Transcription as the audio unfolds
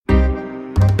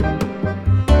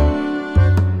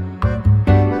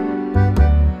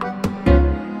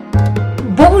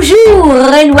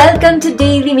Bonjour and welcome to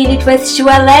Daily Minute with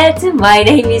Choualette. My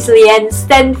name is Leanne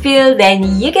Stanfield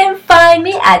and you can find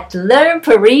me at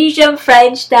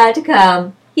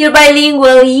learnparisianfrench.com. Your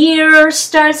bilingual year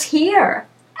starts here.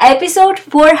 Episode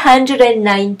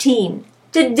 419.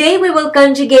 Today we will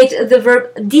conjugate the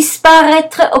verb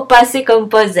disparaître au passé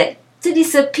composé. To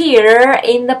disappear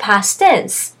in the past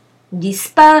tense.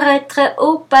 Disparaître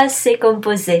au passé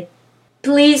composé.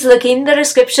 Please look in the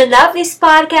description of this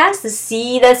podcast to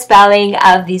see the spelling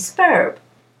of this verb.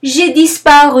 J'ai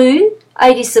disparu,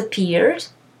 I disappeared.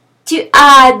 Tu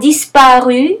as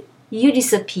disparu, you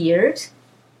disappeared.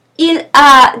 Il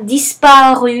a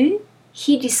disparu,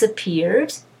 he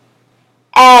disappeared.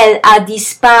 Elle a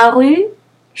disparu,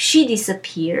 she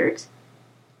disappeared.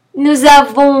 Nous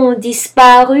avons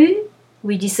disparu,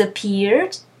 we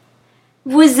disappeared.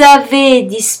 Vous avez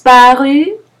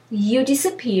disparu, you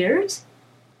disappeared.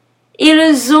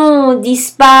 Ils ont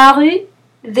disparu,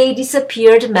 they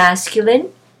disappeared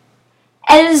masculine.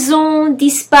 Elles ont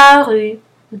disparu,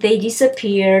 they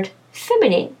disappeared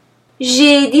feminine.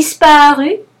 J'ai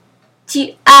disparu,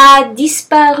 tu as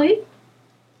disparu.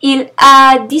 Il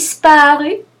a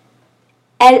disparu,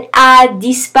 elle a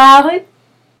disparu.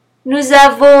 Nous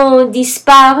avons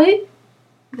disparu,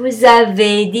 vous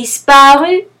avez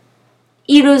disparu.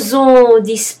 Ils ont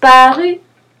disparu,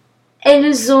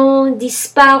 elles ont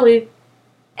disparu.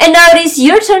 And now it is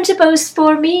your turn to post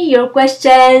for me your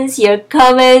questions, your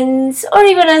comments, or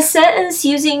even a sentence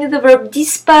using the verb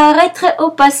disparaître au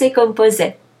passé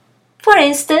composé. For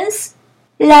instance,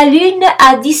 la lune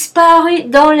a disparu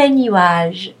dans les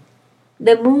nuages.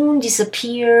 The moon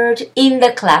disappeared in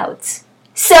the clouds.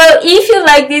 So if you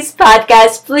like this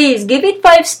podcast, please give it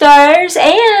 5 stars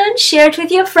and share it with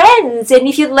your friends. And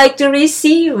if you'd like to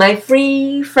receive my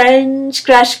free French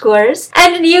crash course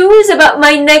and news about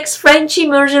my next French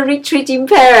immersion retreat in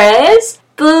Paris,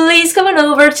 please come on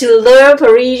over to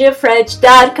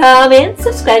learnparisianfrench.com and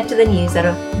subscribe to the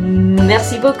newsletter.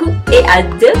 Merci beaucoup et à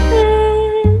demain!